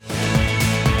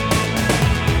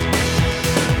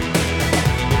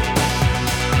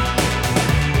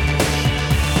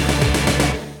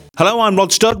Hello, I'm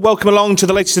Rod Studd. Welcome along to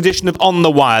the latest edition of On The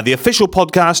Wire, the official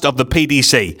podcast of the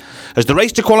PDC. As the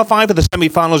race to qualify for the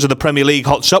semi-finals of the Premier League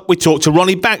hots up, we talk to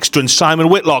Ronnie Baxter and Simon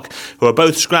Whitlock, who are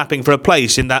both scrapping for a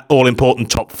place in that all-important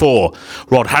top four.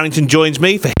 Rod Harrington joins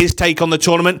me for his take on the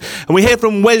tournament, and we hear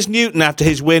from Wes Newton after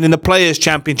his win in the Players'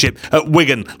 Championship at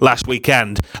Wigan last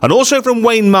weekend, and also from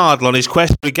Wayne Mardle on his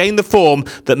quest to regain the form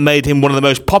that made him one of the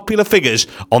most popular figures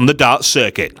on the darts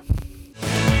circuit.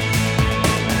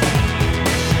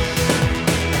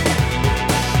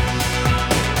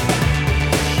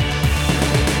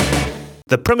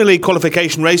 The Premier League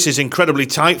qualification race is incredibly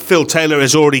tight. Phil Taylor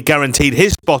has already guaranteed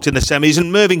his spot in the semis and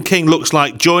Mervyn King looks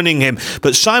like joining him.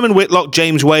 But Simon Whitlock,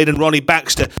 James Wade and Ronnie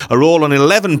Baxter are all on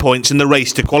 11 points in the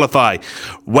race to qualify.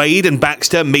 Wade and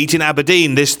Baxter meet in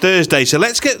Aberdeen this Thursday. So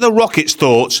let's get the Rockets'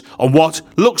 thoughts on what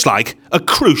looks like a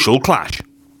crucial clash.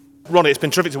 Ronnie, it's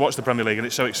been terrific to watch the Premier League and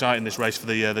it's so exciting, this race for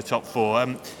the top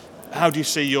four. How do you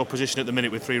see your position at the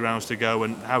minute with 3 rounds to go,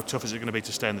 and how tough is it going to be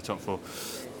to stay in the top four?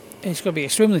 It's going to be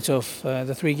extremely tough.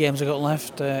 The 3 games I got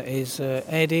left is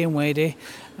Eddie and Wadey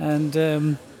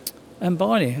and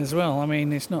Barney as well. I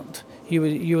mean, it's not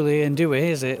Yuli and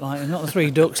Dewey, is it? Like, not the 3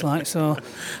 ducks, like. So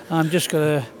I'm just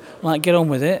going to get on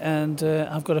with it, and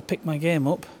I've got to pick my game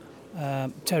up.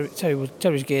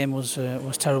 Terry's game was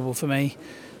terrible for me.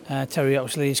 Terry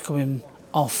obviously is coming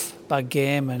off bad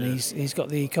game, and he's got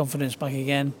the confidence back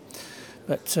again.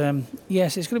 But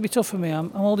yes, it's going to be tough for me.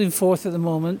 I'm holding 4th at the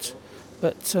moment.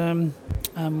 But 3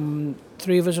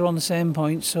 of us are on the same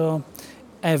point, so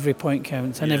every point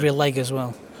counts, and every leg as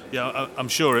well. Yeah, I'm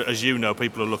sure, as you know,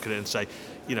 people will look at it and say,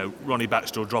 you know, Ronnie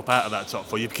Baxter will drop out of that top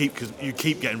 4. Because you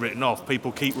keep getting written off.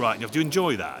 People keep writing you off. Do you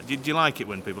enjoy that? Do you like it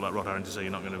when people like Rod Harrington say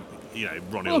you're not going to,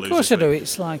 Ronnie will lose? Of course I do.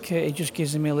 It's like it just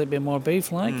gives me a little bit more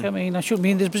beef. Like, I mean, I shouldn't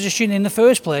be in this position in the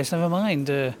first place. Never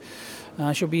mind.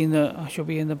 I should be in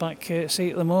the back seat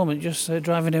at the moment, just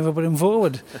driving everybody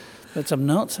forward. But I'm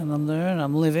not, and I'm there, and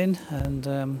I'm living,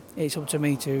 and it's up to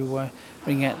me to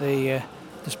bring out the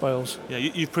spoils. Yeah,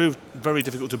 you've proved very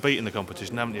difficult to beat in the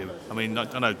competition, haven't you? I mean,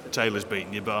 I know Taylor's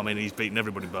beaten you, but I mean, he's beaten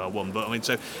everybody bar one. But I mean,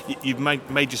 so you've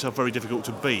made yourself very difficult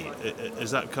to beat.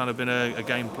 Has that kind of been a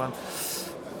game plan?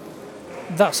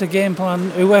 That's a game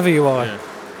plan, whoever you are. Yeah.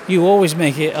 You always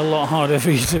make it a lot harder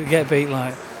for you to get beat,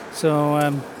 like.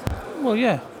 So, well,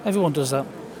 yeah, everyone does that.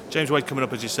 James Wade coming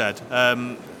up, as you said.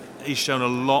 He's shown a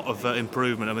lot of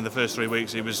improvement. I mean, the first 3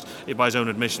 weeks, by his own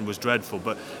admission, was dreadful,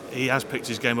 but he has picked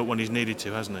his game up when he's needed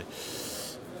to, hasn't he?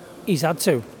 He's had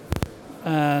to,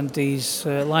 and he's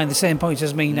lying the same points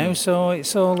as me now. So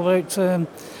it's all about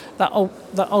that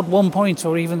odd 1 point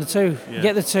or even the 2. Yeah. You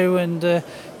get the 2, and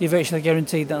you're virtually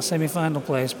guaranteed that semi-final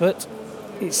place. But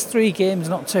it's 3 games,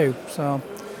 not 2. So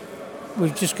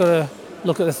we've just got to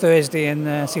look at the Thursday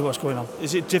and see what's going on.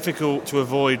 Is it difficult to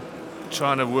avoid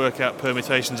trying to work out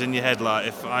permutations in your head, like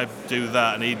if I do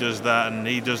that and he does that and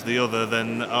he does the other,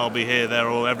 then I'll be here, there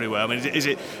or everywhere? I mean, is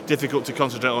it difficult to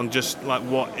concentrate on just like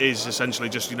what is essentially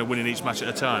just winning each match at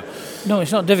a time? No,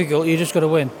 it's not difficult, you just got to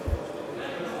win.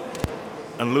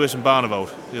 And Lewis and Barneveld,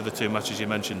 the other 2 matches you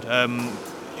mentioned,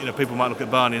 people might look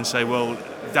at Barney and say, well,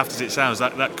 daft as it sounds,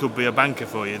 that could be a banker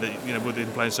for you, that with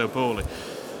him playing so poorly.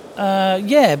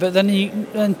 Yeah, but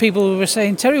then people were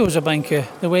saying Terry was a banker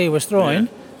the way he was throwing.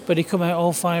 Yeah. But he come out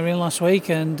all firing last week,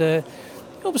 and it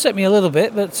upset me a little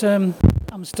bit. But I'm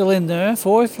still in there,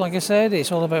 4th. Like I said,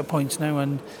 it's all about points now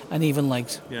and even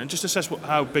legs. Yeah, and just assess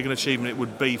how big an achievement it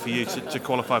would be for you to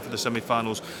qualify for the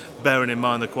semi-finals, bearing in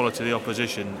mind the quality of the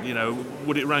opposition.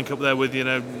 Would it rank up there with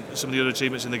some of the other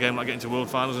achievements in the game, like getting to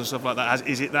World Finals and stuff like that?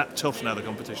 Is it that tough now, the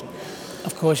competition?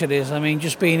 Of course it is. I mean,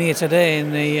 just being here today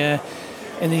in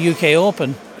the UK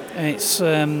Open,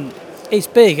 it's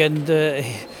big, and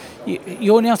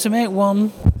you only have to make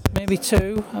 1, maybe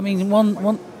 2. I mean,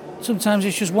 one. Sometimes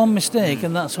it's just 1 mistake,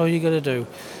 and that's all you got to do.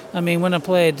 I mean, when I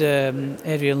played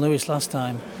Adrian Lewis last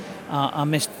time, I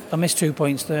missed 2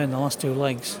 points there in the last 2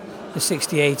 legs. The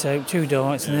 68 out, 2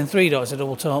 darts, and then 3 darts at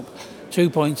double top,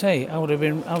 2.8.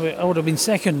 I would have been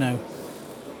second now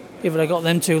if I got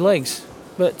them 2 legs.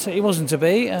 But it wasn't to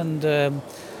be, and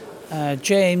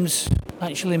James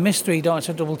actually missed 3 darts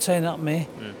at double 10 at me.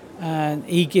 Yeah. And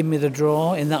he gave me the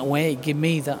draw in that way. It gave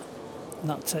me that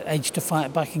edge to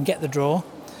fight back and get the draw.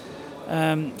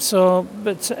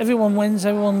 But everyone wins,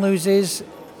 everyone loses.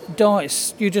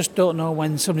 Darts, you just don't know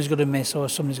when somebody's going to miss or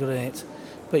somebody's going to hit.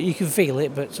 But you can feel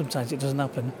it, but sometimes it doesn't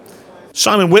happen.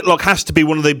 Simon Whitlock has to be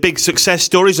one of the big success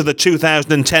stories of the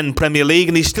 2010 Premier League,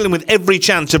 and he's still in with every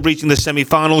chance of reaching the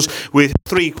semi-finals with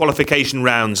 3 qualification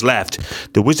rounds left.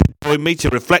 The Wizard joined me to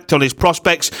reflect on his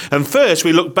prospects, and first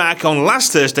we look back on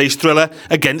last Thursday's thriller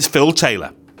against Phil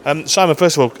Taylor. Simon,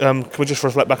 first of all, can we just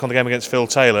reflect back on the game against Phil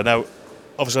Taylor? Now,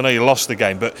 obviously I know you lost the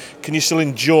game, but can you still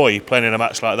enjoy playing in a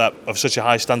match like that of such a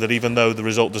high standard even though the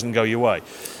result doesn't go your way?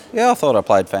 Yeah, I thought I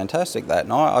played fantastic that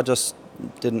night. I just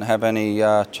didn't have any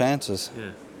chances.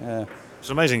 Yeah. It's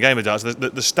an amazing game of darts.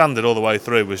 The standard all the way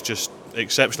through was just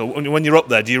exceptional. When you're up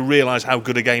there, do you realise how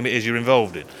good a game it is you're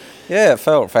involved in? Yeah, it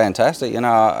felt fantastic.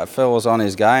 Phil was on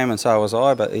his game and so was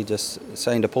I, but he just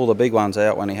seemed to pull the big ones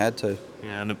out when he had to.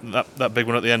 Yeah, and that big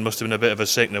one at the end must have been a bit of a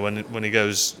sickener when he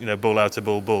goes, ball out to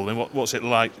bull. I mean, what's it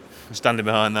like standing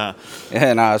behind that?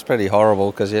 Yeah, no, it's pretty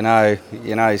horrible because you know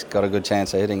he's got a good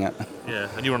chance of hitting it. Yeah,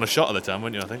 and you were on a shot at the time,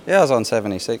 weren't you? I think. Yeah, I was on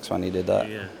 76 when he did that.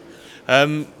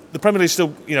 Yeah. The Premier League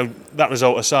still, that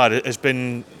result aside, has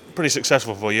been pretty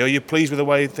successful for you. Are you pleased with the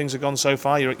way things have gone so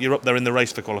far? You're up there in the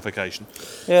race for qualification.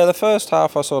 Yeah, the first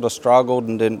half I sort of struggled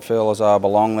and didn't feel as though I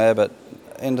belonged there, but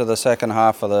into the second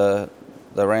half of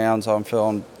the rounds, I'm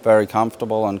feeling very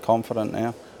comfortable and confident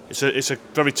now. It's a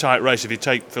very tight race. If you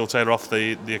take Phil Taylor off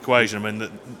the equation, I mean,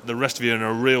 the rest of you are in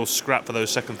a real scrap for those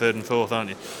second, third and fourth, aren't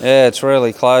you? Yeah, it's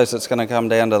really close. It's going to come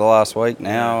down to the last week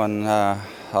now, and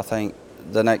I think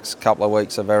the next couple of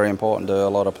weeks are very important to a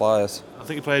lot of players. I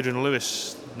think you play Adrian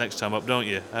Lewis next time up, don't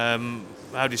you?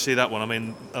 How do you see that one? I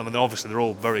mean, obviously they're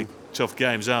all very tough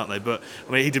games, aren't they? But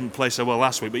I mean, he didn't play so well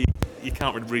last week, but you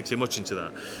can't really read too much into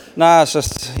that. No, it's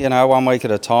just 1 week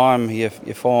at a time. Your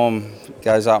form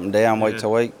goes up and down week to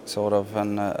week, sort of,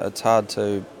 and it's hard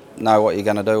to know what you're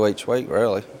going to do each week,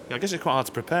 really. Yeah, I guess it's quite hard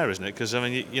to prepare, isn't it? Because I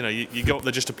mean, you go up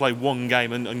there just to play one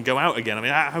game and go out again. I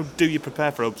mean, how do you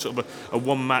prepare for a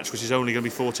one match which is only going to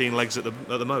be 14 legs at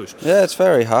the most? Yeah, it's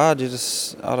very hard.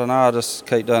 I just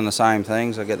keep doing the same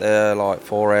things. I get there like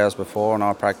 4 hours before and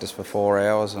I practice for 4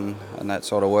 hours and that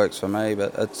sort of works for me.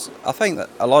 But I think that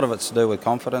a lot of it's to do with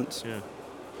confidence. Yeah.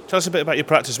 Tell us a bit about your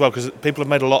practice as well, because people have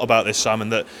made a lot about this, Simon,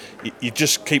 that you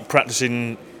just keep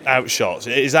practicing outshots.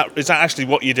 Is that actually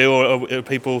what you do, or are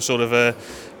people sort of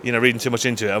reading too much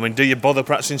into it? I mean, do you bother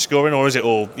practicing scoring, or is it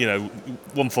all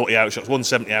 140 outshots,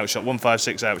 170 outshot,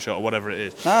 156 outshot, or whatever it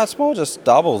is? No, it's more just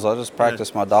doubles. I just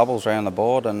practice my doubles around the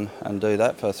board and do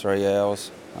that for 3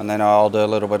 hours, and then I'll do a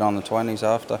little bit on the 20s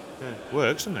after. Yeah,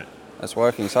 works, doesn't it? It's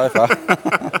working so far.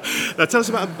 Now, tell us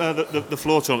about the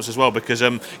floor tournaments as well, because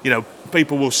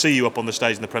people will see you up on the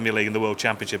stage in the Premier League and the World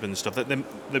Championship and stuff.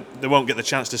 They won't get the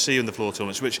chance to see you in the floor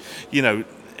tournaments, which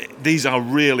these are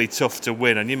really tough to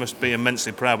win, and you must be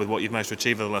immensely proud with what you've managed to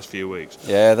achieve over the last few weeks.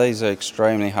 Yeah, these are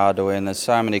extremely hard to win. There's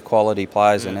so many quality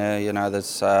players in there.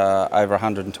 There's over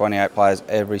 128 players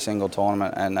every single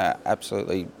tournament, and they're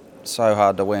absolutely so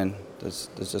hard to win. There's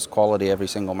just quality every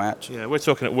single match. Yeah, we're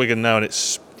talking at Wigan now, and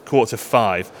it's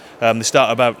 4:45. They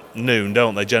start about noon,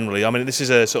 don't they, generally? I mean, this is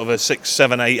a sort of a 6,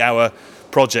 7, 8 hour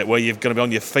project where you're going to be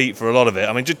on your feet for a lot of it.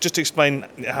 I mean, just explain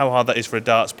how hard that is for a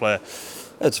darts player.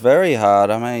 It's very hard.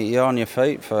 I mean, you're on your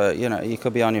feet for, you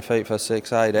could be on your feet for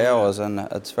 6, 8 hours, and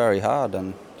it's very hard,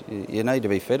 and you need to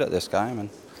be fit at this game, and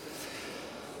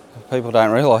people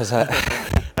don't realise that.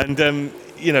 And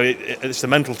it's the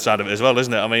mental side of it as well,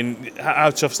 isn't it? I mean, how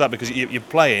tough is that? Because you're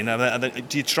playing, and then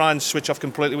do you try and switch off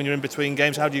completely when you're in between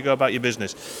games? How do you go about your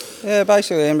business? Yeah,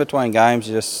 basically in between games,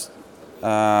 you just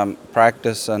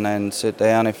practice and then sit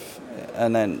down,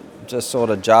 and then just sort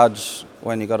of judge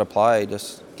when you got to play.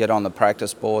 Just get on the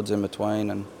practice boards in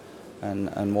between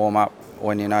and warm up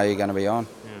when you know you're going to be on.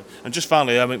 And just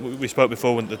finally, I mean, we spoke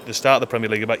before when the start of the Premier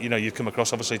League about you've come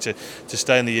across obviously to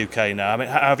stay in the UK now. I mean,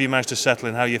 how have you managed to settle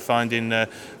in? How are you finding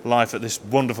life at this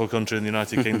wonderful country in the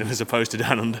United Kingdom as opposed to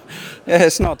down under? Yeah,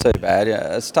 it's not too bad.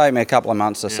 Yeah, it's taken me a couple of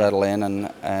months to settle in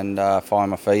and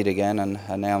find my feet again, and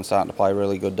now I'm starting to play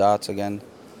really good darts again.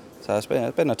 So it's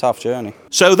been a tough journey.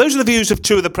 So those are the views of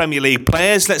two of the Premier League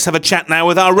players. Let's have a chat now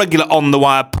with our regular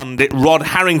on-the-wire pundit, Rod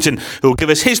Harrington, who will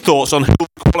give us his thoughts on who will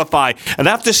qualify. And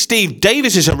after Steve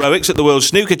Davis's heroics at the World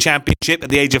Snooker Championship at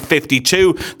the age of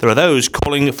 52, there are those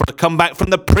calling for a comeback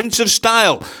from the Prince of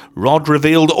Style. Rod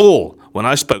revealed all when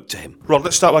I spoke to him. Rod,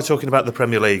 let's start by talking about the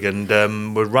Premier League, and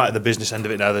we're right at the business end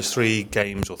of it now. There's 3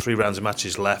 games or 3 rounds of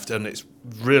matches left, and it's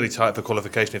really tight for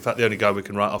qualification. In fact, the only guy we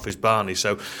can write off is Barney.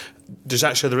 So does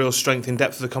that show the real strength and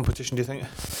depth of the competition, do you think?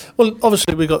 Well,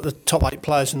 obviously we've got the top 8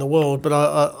 players in the world, but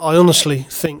I honestly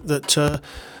think that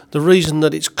the reason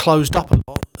that it's closed up a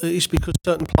lot is because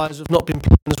certain players have not been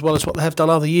playing as well as what they have done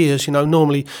other years.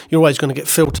 Normally you're always going to get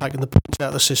Phil taking the points out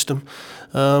of the system,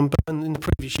 but in the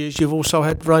previous years you've also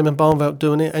had Raymond Barnveld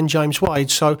doing it and James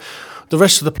Wade. So the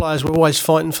rest of the players were always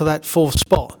fighting for that 4th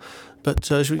spot.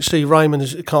 But as we can see,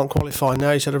 Raymond can't qualify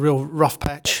now. He's had a real rough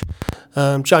patch.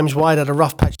 James Wade had a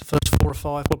rough patch the first 4 or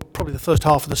 5, well, probably the first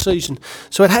half of the season.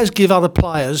 So it has given other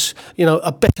players,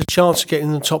 a better chance of getting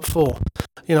in the top 4.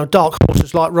 Dark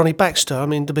horses like Ronnie Baxter, I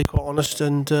mean, to be quite honest,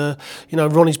 and,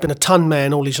 Ronnie's been a ton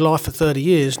man all his life for 30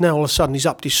 years. Now all of a sudden he's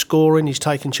upped his scoring, he's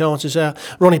taking chances out.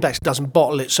 Ronnie Baxter doesn't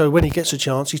bottle it, so when he gets a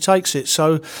chance, he takes it.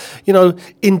 So,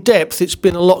 in depth, it's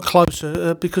been a lot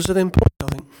closer because of them points, I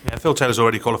think. Yeah, Phil Taylor's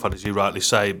already qualified, as you rightly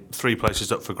say. 3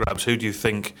 places up for grabs. Who do you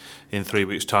think in 3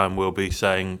 weeks' time will be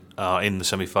saying in the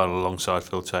semi-final alongside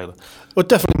Phil Taylor? Well,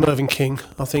 definitely Mervyn King.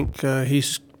 I think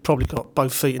he's probably got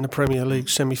both feet in the Premier League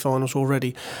semi-finals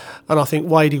already, and I think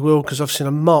Wadey will, because I've seen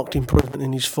a marked improvement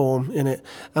in his form in it.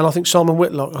 And I think Simon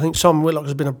Whitlock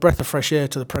has been a breath of fresh air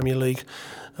to the Premier League,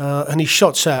 and his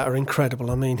shots out are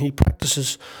incredible. I mean, he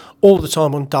practices all the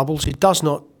time on doubles. He does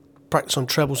not practice on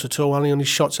trebles at all, only on his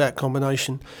shots out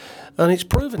combination. And it's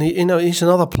proven, he's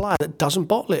another player that doesn't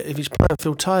bottle it. If he's playing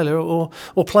Phil Taylor or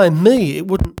playing me,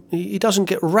 he doesn't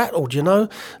get rattled,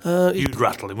 You'd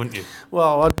rattle him, wouldn't you?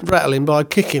 Well, I'd rattle him, but I'd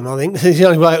kick him, I think. It's the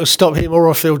only way it will stop him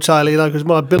or Phil Taylor, because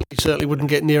my ability certainly wouldn't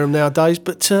get near him nowadays.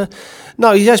 But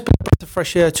no, he has been a breath of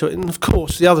fresh air to it. And of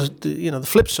course, the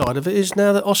flip side of it is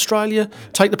now that Australia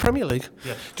take the Premier League.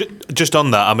 Yeah. Just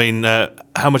on that, I mean,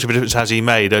 how much of a difference has he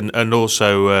made? And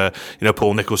also,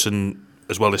 Paul Nicholson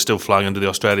as well is still flying under the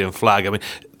Australian flag. I mean,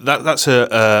 that's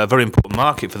a very important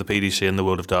market for the PDC in the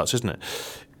world of darts, isn't it?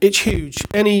 It's huge.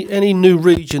 Any new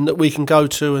region that we can go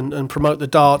to and promote the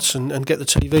darts and get the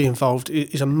TV involved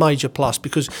is a major plus,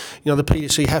 because the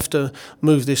PDC have to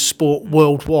move this sport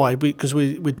worldwide, because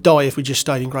we'd die if we just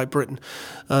stayed in Great Britain.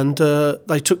 And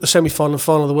they took the semi-final and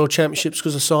final of the World Championships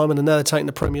because of Simon, and now they're taking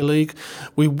the Premier League.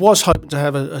 We was hoping to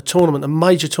have a tournament, a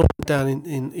major tournament down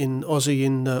in Aussie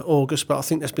in August, but I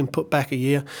think that's been put back a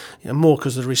year, more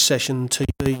because of the recession,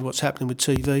 TV, what's happening with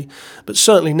TV. But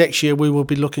certainly next year we will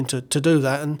be looking to do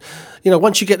that. And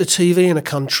once you get the TV in a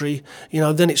country,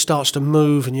 then it starts to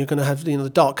move, and you're going to have, the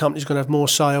dart company's going to have more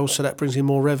sales, so that brings in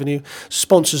more revenue.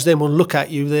 Sponsors then will look at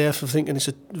you there for thinking it's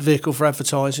a vehicle for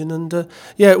advertising, and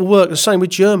it will work. The same with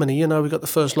Germany. We've got the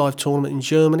first live tournament in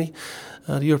Germany,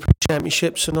 the European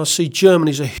Championships, and I see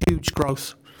Germany's a huge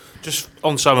growth. Just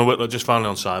on Simon Whitlock, just finally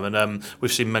on Simon,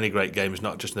 we've seen many great games,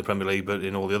 not just in the Premier League, but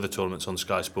in all the other tournaments on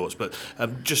Sky Sports. But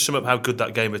just sum up how good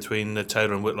that game between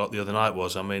Taylor and Whitlock the other night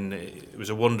was. I mean, it was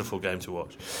a wonderful game to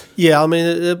watch. Yeah, I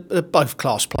mean, they're both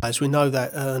class players, we know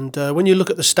that. And when you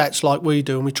look at the stats like we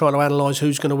do, and we try to analyse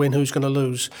who's going to win, who's going to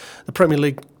lose, the Premier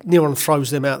League near on throws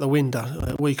them out the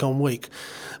window week on week.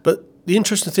 But the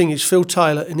interesting thing is Phil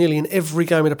Taylor, nearly in every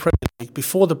game in the Premier League,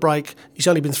 before the break, he's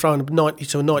only been throwing a 90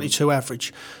 to a 92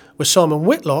 average, where Simon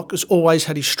Whitlock has always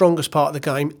had his strongest part of the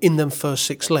game in them first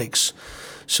 6 legs.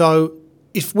 So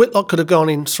if Whitlock could have gone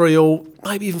in 3-all,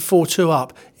 maybe even 4-2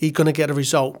 up, he's going to get a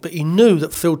result. But he knew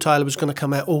that Phil Taylor was going to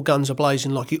come out all guns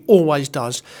a-blazing like he always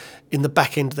does in the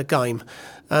back end of the game.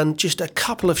 And just a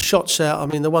couple of shots out, I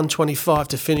mean, the 125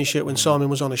 to finish it when Simon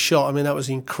was on a shot, I mean, that was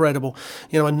incredible.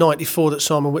 A 94 that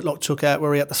Simon Whitlock took out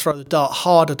where he had to throw the dart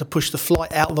harder to push the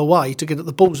flight out of the way to get at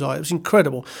the bullseye. It was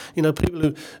incredible.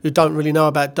 People who don't really know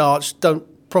about darts don't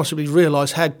possibly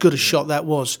realise how good a shot that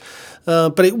was.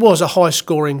 But it was a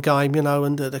high-scoring game,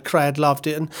 and the crowd loved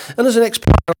it. And as an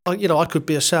ex-player, I could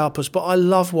be a sourpuss, but I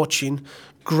love watching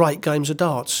great games of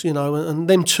darts, and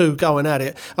them two going at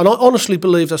it. And I honestly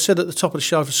believed, I said at the top of the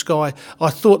show for Sky,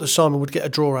 I thought that Simon would get a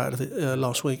draw out of it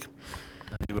last week.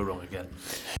 You were wrong again.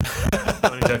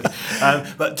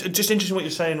 But just interesting what you're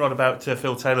saying, Rod, about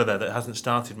Phil Taylor there, that hasn't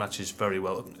started matches very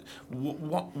well.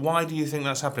 Why do you think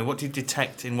that's happening? What do you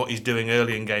detect in what he's doing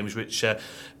early in games which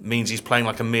means he's playing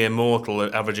like a mere mortal,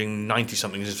 averaging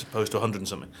 90-something as opposed to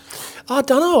 100-something? I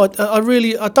don't know.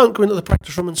 I don't go into the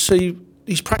practice room and see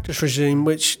his practice regime,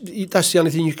 which that's the only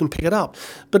thing you can pick it up.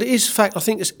 But it is a fact, I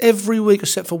think it's every week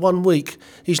except for 1 week,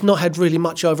 he's not had really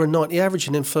much over a 90 average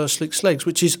in them first 6 legs,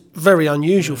 which is very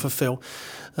unusual for Phil.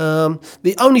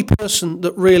 The only person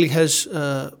that really has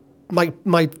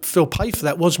made Phil pay for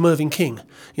that was Mervyn King.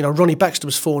 Ronnie Baxter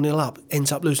was 4-0 up,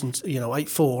 ends up losing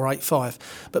 8-4 or 8-5.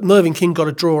 But Mervyn King got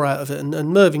a draw out of it,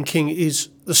 and Mervyn King is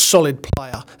the solid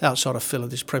player outside of Phil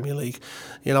of this Premier League.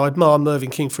 I admire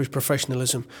Mervyn King for his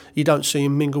professionalism. You don't see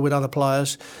him mingle with other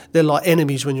players. They're like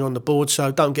enemies when you're on the board,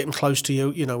 so don't get them close to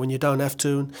you, when you don't have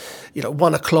to. And,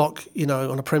 1 o'clock,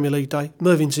 on a Premier League day,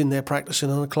 Mervyn's in there practicing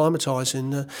and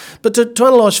acclimatising. But to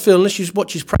analyse Phil, unless you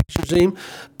watch his practice regime,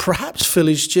 perhaps Phil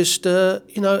is just,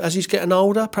 as he's getting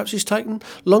older, perhaps he's taking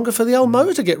longer for the old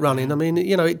motor to get running. I mean,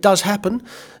 it does happen.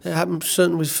 It happened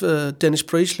certainly with Dennis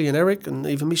Priestley and Eric and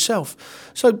even myself.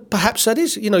 So perhaps that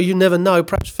is, you never know.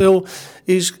 Perhaps Phil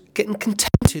is getting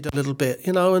contented a little bit,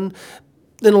 and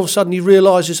then all of a sudden he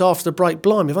realises after the break,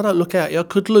 blimey, if I don't look out here, I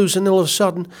could lose. And then all of a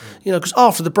sudden, because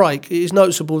after the break, it is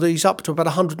noticeable that he's up to about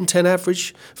 110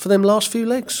 average for them last few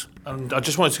legs. And I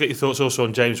just wanted to get your thoughts also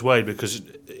on James Wade, because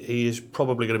he is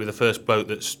probably going to be the first bloke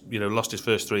that's lost his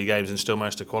first 3 games and still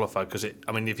managed to qualify. Because if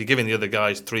you're giving the other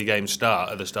guys 3 game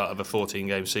start at the start of a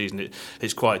 14-game season,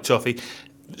 it's quite tough.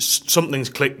 Something's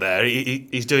clicked there.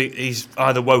 He's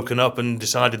either woken up and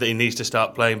decided that he needs to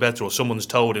start playing better, or someone's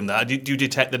told him that. Do you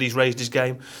detect that he's raised his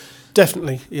game?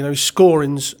 Definitely. His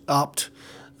scoring's upped.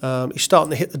 He's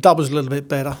starting to hit the doubles a little bit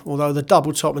better, although the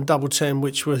double top and double 10,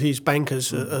 which were his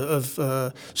bankers,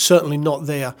 are certainly not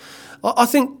there. I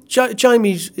think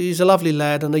Jamie's a lovely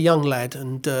lad and a young lad,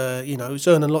 and he's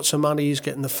earning lots of money. He's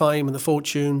getting the fame and the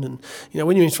fortune, and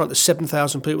when you're in front of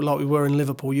 7,000 people like we were in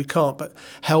Liverpool, you can't but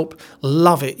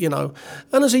love it. And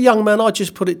as a young man, I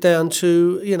just put it down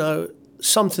to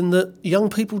something that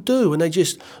young people do, and they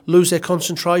just lose their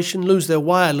concentration, lose their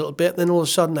way a little bit, then all of a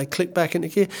sudden they click back into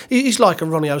gear. He's like a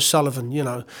Ronnie O'Sullivan,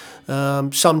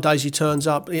 some days he turns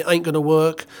up, it ain't going to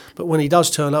work, but when he does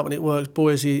turn up and it works,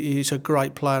 boys, he's a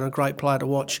great player and a great player to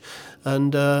watch.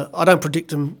 And I don't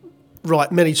predict him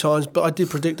right many times, but I did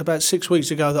predict about 6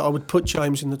 weeks ago that I would put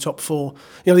James in the top 4.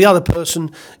 The other person,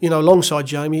 alongside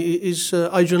Jamie is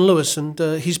Adrian Lewis, and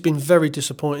he's been very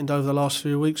disappointing over the last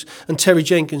few weeks. And Terry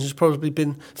Jenkins has probably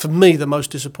been, for me, the most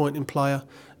disappointing player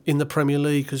in the Premier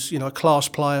League, because a class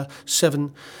player,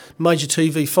 7 major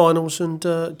TV finals, and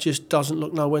just doesn't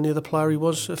look nowhere near the player he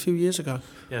was a few years ago.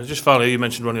 Yeah, just finally, you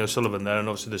mentioned Ronnie O'Sullivan there, and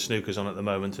obviously the snooker's on at the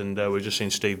moment, and we've just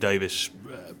seen Steve Davis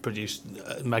produce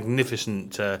a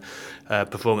magnificent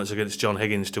performance against John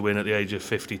Higgins to win at the age of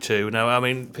 52. Now,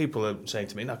 people are saying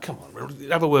to me, "No, come on,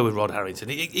 have a word with Rod Harrington.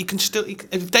 He can still.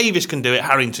 If Davis can do it,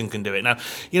 Harrington can do it." Now,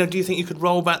 do you think you could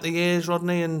roll back the years,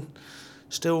 Rodney, and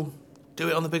still do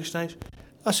it on the big stage?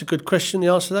 That's a good question. The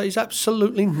answer to that is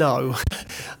absolutely no.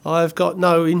 I've got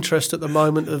no interest at the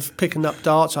moment of picking up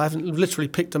darts. I haven't literally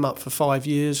picked them up for 5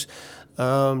 years.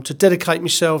 To dedicate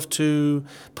myself to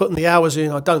putting the hours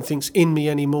in, I don't think's in me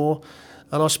anymore.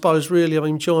 And I suppose really I'm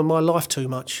enjoying my life too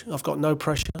much. I've got no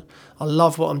pressure. I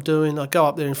love what I'm doing. I go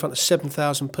up there in front of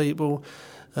 7,000 people,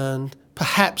 and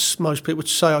perhaps most people would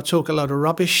say I talk a load of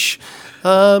rubbish,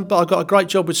 but I've got a great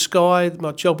job with Sky,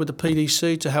 my job with the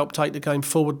PDC to help take the game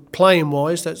forward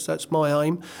playing-wise. That's my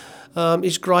aim.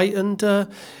 Is great, and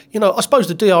I suppose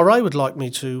the DRA would like me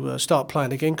to start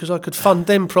playing again, because I could fund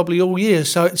them probably all year,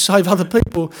 so it'd save other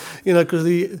people, because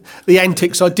the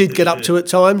antics I did get up to at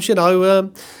times,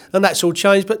 and that's all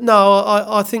changed. But no,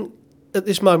 I think at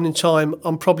this moment in time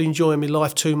I'm probably enjoying my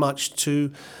life too much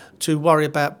to worry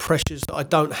about pressures that I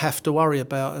don't have to worry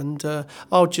about, and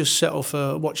I'll just settle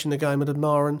for watching the game and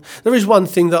admiring. There is one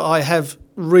thing that I have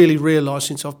really realised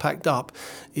since I've packed up,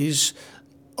 is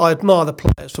I admire the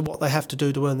players for what they have to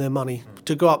do to earn their money,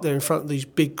 to go up there in front of these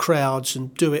big crowds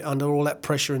and do it under all that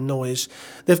pressure and noise.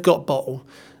 They've got bottle.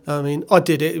 I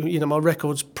did it, my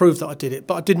records prove that I did it,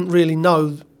 but I didn't really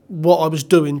know what I was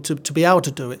doing to be able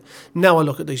to do it. Now I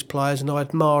look at these players and I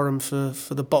admire them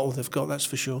for the bottle they've got, that's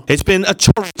for sure. It's been a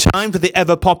torrid time for the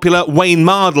ever-popular Wayne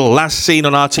Mardle, last seen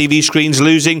on our TV screens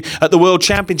losing at the World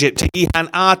Championship to Ihan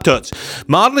Artut.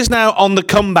 Mardle is now on the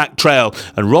comeback trail,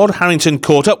 and Rod Harrington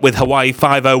caught up with Hawaii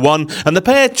 501, and the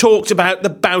pair talked about the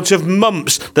bout of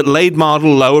mumps that laid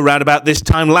Mardle low around about this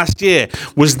time last year.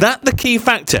 Was that the key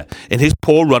factor in his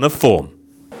poor run of form?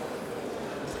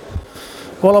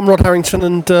 Well, I'm Rod Harrington,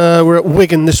 and we're at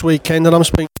Wigan this weekend, and I'm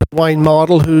speaking to Wayne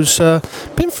Mardle, who's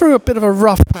been through a bit of a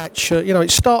rough patch.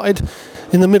 It started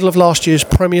in the middle of last year's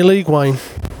Premier League, Wayne.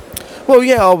 Well,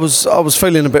 yeah, I was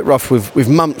feeling a bit rough with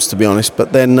mumps, to be honest,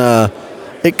 but then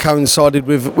it coincided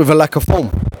with a lack of form.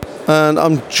 And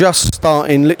I'm just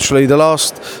starting, literally, the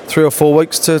last 3 or 4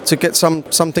 weeks to get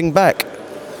something back.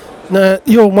 Now,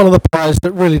 you're one of the players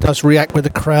that really does react with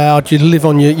the crowd. You live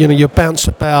on you bounce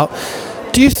about.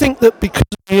 Do you think that because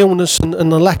of the illness and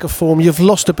the lack of form, you've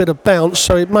lost a bit of bounce,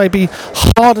 so it may be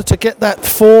harder to get that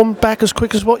form back as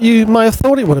quick as what you may have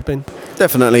thought it would have been?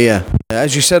 Definitely, yeah.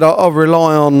 As you said, I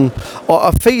rely on,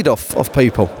 I feed off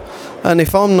people, and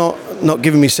if I'm not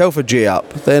giving myself a G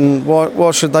up, then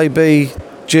why should they be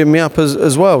G'ing me up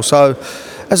as well? So,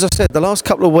 as I said, the last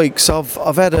couple of weeks I've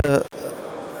had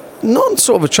not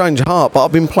sort of a change of heart, but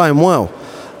I've been playing well.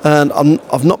 And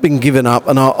I've not been giving up,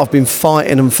 and I've been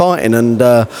fighting, and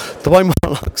the way my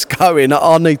luck's going,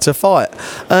 I need to fight.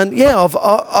 And yeah,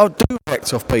 I do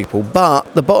react off people,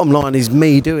 but the bottom line is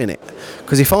me doing it.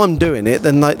 Because if I'm doing it,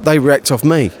 then they react off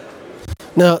me.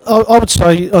 Now, I would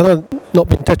say, I know not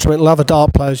being detrimental to other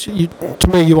dart players, to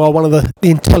me you are one of the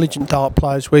intelligent dart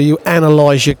players, where you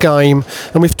analyse your game,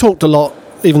 and we've talked a lot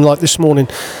even like this morning.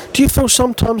 Do you feel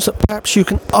sometimes that perhaps you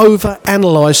can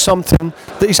over-analyse something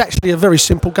that is actually a very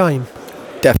simple game?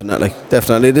 Definitely.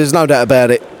 There's no doubt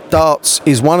about it. Darts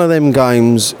is one of them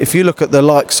games. If you look at the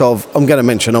likes of, I'm going to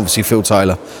mention obviously Phil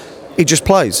Taylor, he just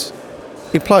plays.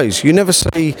 He plays. You never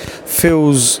see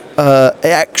Phil's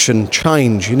action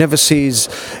change. You never see his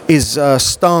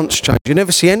stance change. You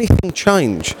never see anything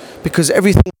change because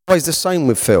everything plays the same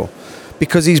with Phil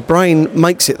because his brain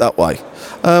makes it that way.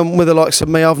 With the likes of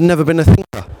me, I've never been a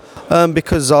thinker.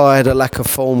 Because I had a lack of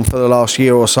form for the last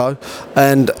year or so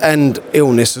and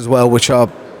illness as well, which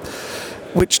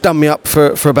done me up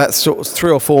for about sort of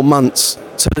 3 or 4 months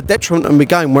to the detriment of my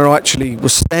game where I actually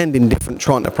was standing different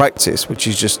trying to practice, which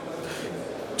is just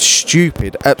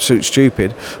stupid, absolute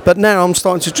stupid. But now I'm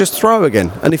starting to just throw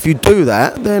again. And if you do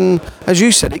that, then, as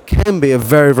you said, it can be a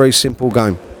very, very simple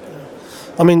game.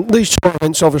 I mean, these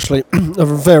tournaments obviously are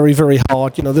very, very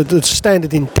hard. You know, the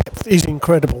standard in depth is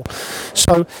incredible.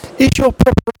 So, is your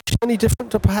preparation any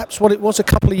different to perhaps what it was a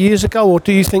couple of years ago, or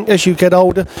do you think as you get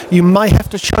older you may have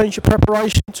to change your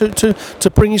preparation to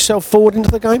bring yourself forward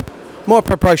into the game? My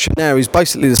preparation now is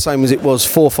basically the same as it was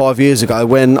 4 or 5 years ago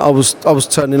when I was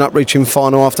turning up, reaching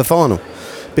final after final,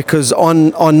 because I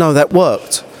know that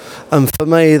worked, and for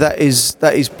me that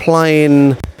is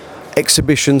playing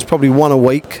exhibitions, probably one a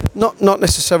week, not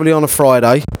necessarily on a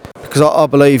Friday, because I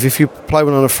believe if you play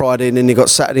one on a Friday and then you've got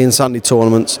Saturday and Sunday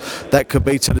tournaments, that could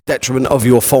be to the detriment of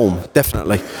your form,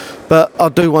 definitely. But I'll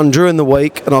do one during the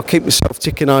week and I'll keep myself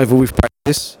ticking over with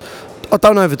practice. I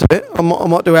don't overdo it. I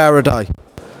might do an hour a day,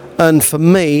 and for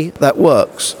me that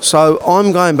works. So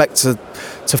I'm going back to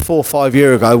 4 or 5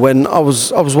 years ago when I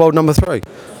was world number 3.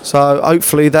 So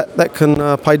hopefully that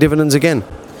can pay dividends again.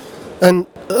 And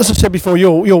as I said before,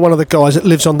 you're one of the guys that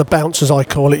lives on the bounce, as I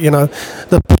call it. You know,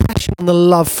 the passion and the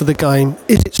love for the game,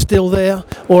 is it still there,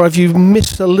 or have you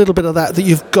missed a little bit of that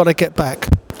you've got to get back?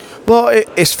 Well,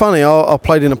 it's funny. I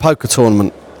played in a poker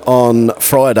tournament on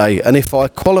Friday, and if I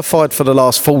qualified for the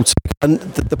last 40, and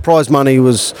the prize money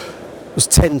was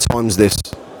 10 times this,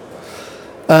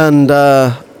 and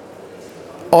I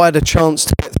had a chance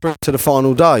to get through to the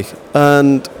final day,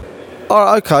 and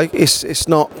okay, it's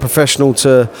not professional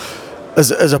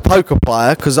as a poker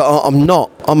player, because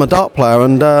I'm a dart player,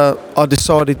 and I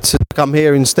decided to come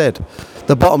here instead.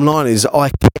 The bottom line is I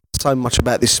care so much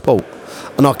about this sport,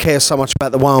 and I care so much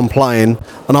about the way I'm playing,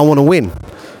 and I want to win.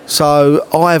 So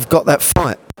I've got that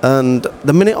fight, and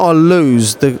the minute I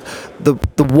lose the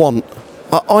want,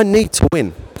 I need to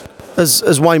win.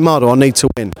 As Wayne Mardle, I need to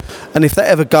win, and if that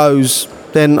ever goes,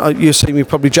 then you'll see me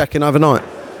probably jacking overnight.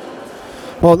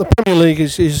 Well, the Premier League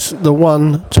is the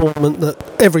one tournament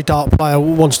that every dart player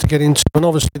wants to get into, and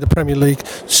obviously the Premier League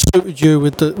suited you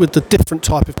with the different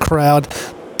type of crowd.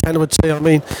 Dan would say, I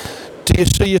mean, do you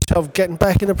see yourself getting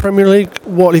back in the Premier League?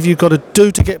 What have you got to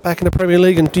do to get back in the Premier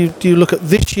League? And do you look at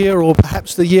this year or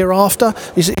perhaps the year after?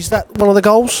 Is that one of the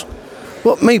goals?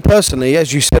 Well, me personally,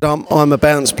 as you said, I'm a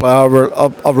bounce player.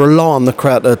 I rely on the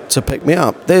crowd to pick me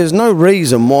up. There's no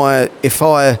reason why, if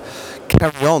I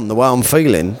carry on the way I'm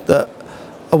feeling, that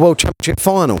a World Championship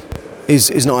final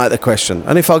is not out of the question.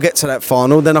 And if I get to that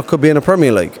final, then I could be in a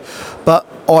Premier League. But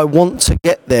I want to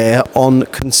get there on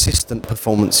consistent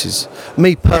performances,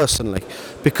 me personally,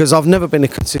 because I've never been a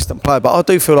consistent player, but I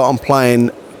do feel like I'm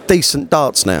playing decent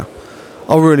darts now.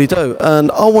 I really do.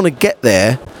 And I want to get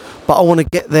there, but I want to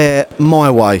get there my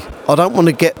way. I don't want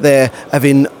to get there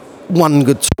having one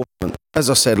good tournament. As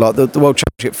I said, like the World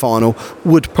Championship final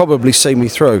would probably see me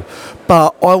through,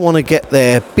 but I want to get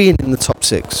there being in the top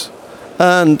 6.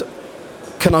 And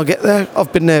can I get there?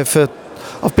 I've been in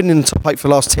the top 8 for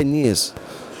the last 10 years,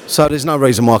 so there's no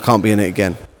reason why I can't be in it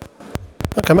again.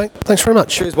 Okay, mate. Thanks very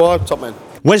much. Cheers, boy. Top man.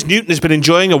 Wes Newton has been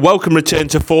enjoying a welcome return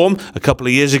to form. A couple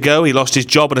of years ago, he lost his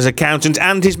job as accountant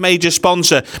and his major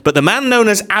sponsor. But the man known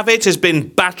as Avid has been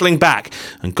battling back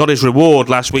and got his reward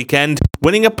last weekend,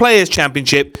 winning a Players'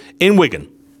 Championship in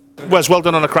Wigan. Wes, well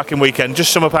done on a cracking weekend.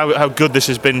 Just sum up how good this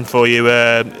has been for you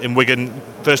in Wigan.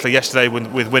 Firstly, yesterday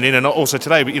with winning, and also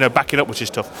today, but backing up, which is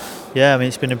tough. Yeah, I mean,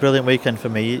 it's been a brilliant weekend for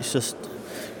me. It's just,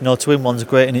 to win one's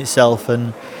great in itself,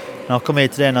 and I come here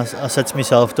today and I said to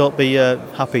myself, don't be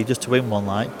happy just to win one,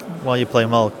 like, while you're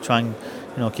playing well, try and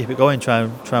keep it going, try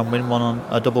and win one on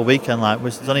a double weekend, like,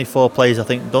 there's only 4 plays I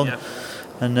think done. Yeah.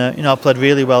 And I played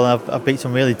really well. I've beat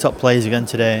some really top players again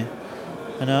today,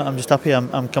 and I'm just happy.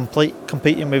 I'm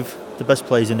competing with the best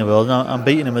players in the world, and I'm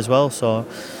beating them as well. So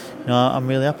I'm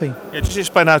really happy. Yeah, just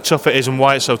explain how tough it is and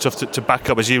why it's so tough to back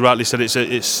up. As you rightly said,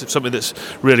 it's something that's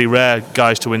really rare,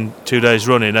 guys, to win 2 days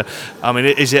running. I mean,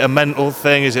 is it a mental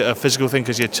thing? Is it a physical thing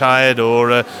because you're tired,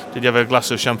 or did you have a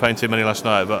glass of champagne too many last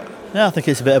night? But yeah, I think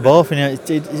it's a bit of both. It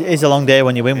is a long day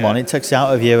when you win one. It takes it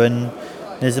out of you, and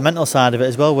there's the mental side of it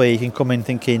as well, where you can come in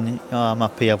thinking, I'm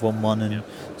happy I've won one, and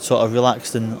sort of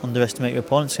relaxed and underestimate your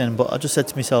opponents again. But I just said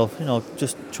to myself,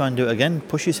 just try and do it again,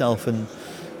 push yourself, and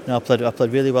I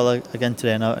played really well again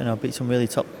today, and I beat some really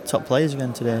top players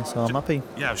again today, so I'm happy.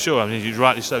 Yeah, sure. I mean, you're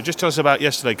rightly so. Just tell us about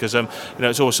yesterday, because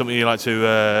it's always something you like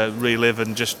to relive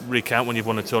and just recount when you've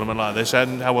won a tournament like this.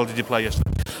 And how well did you play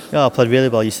yesterday? Yeah, I played really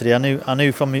well yesterday. I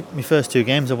knew from my first 2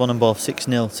 games I won them both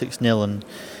 6-0, and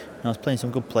I was playing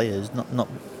some good players,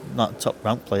 not top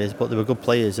ranked players, but they were good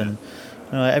players, and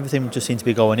everything just seemed to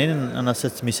be going in. And I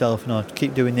said to myself,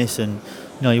 keep doing this, and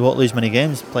you won't lose many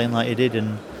games playing like you did,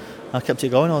 and I kept it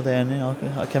going all day, and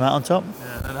I came out on top.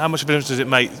 Yeah. And how much of a difference does it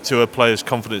make to a player's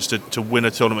confidence to win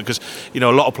a tournament? Because a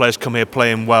lot of players come here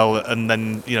playing well, and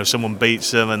then someone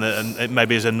beats them, and it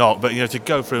maybe is a knock. But to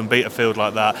go through and beat a field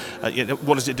like that,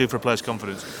 what does it do for a player's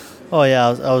confidence? Oh yeah,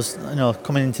 I was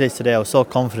coming into this today, I was so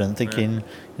confident, thinking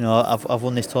I've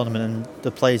won this tournament, and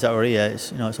the players that were here,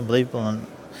 it's unbelievable, and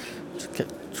just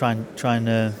kept trying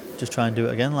to do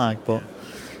it again, but.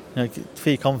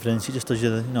 For your confidence, it just does you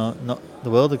not the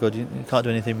world of good. You can't do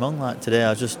anything wrong. Like today,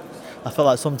 I felt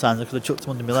like sometimes I could have chucked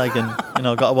them under my leg and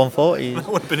got a 140. That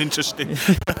would have been interesting.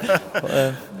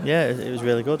 But, it was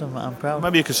really good. I'm proud.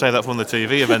 Maybe you could say that from the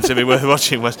TV events if it were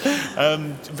watching, Wes.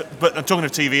 But talking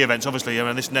of TV events, obviously,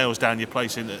 this nails down your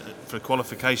place for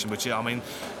qualification, which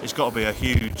it's got to be a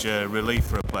huge relief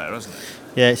for a player, hasn't it?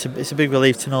 Yeah, it's a big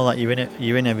relief to know that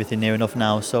you're in everything near enough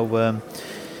now. So.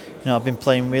 I've been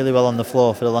playing really well on the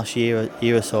floor for the last year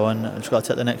or so, and I've just got to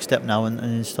take the next step now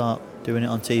and start doing it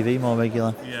on TV more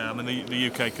regular. Yeah,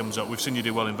 the UK comes up. We've seen you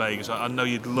do well in Vegas. I know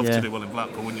you'd love to do well in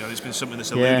Blackpool, wouldn't you? It's been something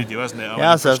that's eluded you, hasn't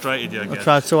it? Frustrated you again. I've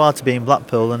tried so hard to be in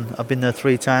Blackpool, and I've been there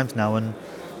 3 times now, and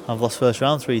I've lost first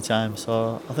round 3 times.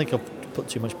 So I think I've put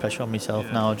too much pressure on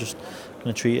myself now. Just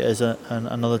going to treat it as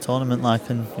another tournament,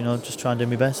 and just try and do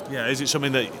my best. Yeah, is it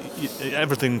something that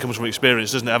everything comes from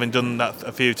experience, doesn't it? Having done that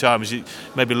a few times, you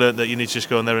maybe learned that you need to just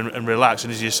go in there and relax,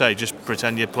 and as you say, just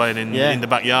pretend you're playing in the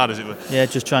backyard, as it were. Yeah,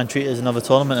 just try and treat it as another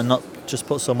tournament, and not just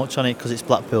put so much on it because it's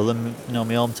Blackpool and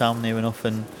my hometown near enough,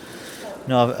 and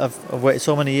I've waited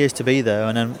so many years to be there,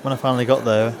 and then when I finally got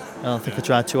there, I think I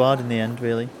tried too hard in the end,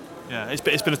 really. Yeah, it's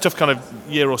been a tough kind of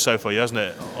year or so for you, hasn't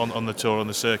it, on the tour, on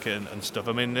the circuit and stuff.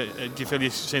 Do you feel you're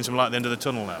seeing some light at the end of the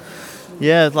tunnel now?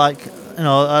 Yeah, I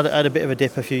had a bit of a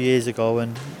dip a few years ago,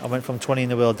 and I went from 20 in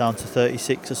the world down to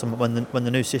 36 or something when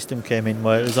the new system came in,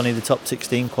 where it was only the top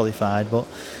 16 qualified. But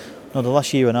the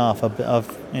last year and a half,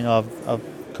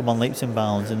 I've come on leaps and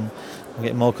bounds, and I'm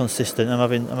getting more consistent. I'm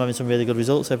having some really good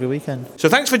results every weekend. So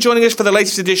thanks for joining us for the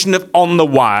latest edition of On The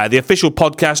Wire, the official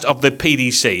podcast of the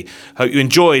PDC. Hope you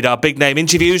enjoyed our big name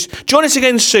interviews. Join us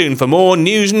again soon for more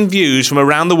news and views from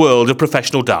around the world of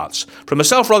professional darts. From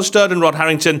myself, Rod Sturt, and Rod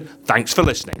Harrington, thanks for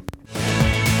listening.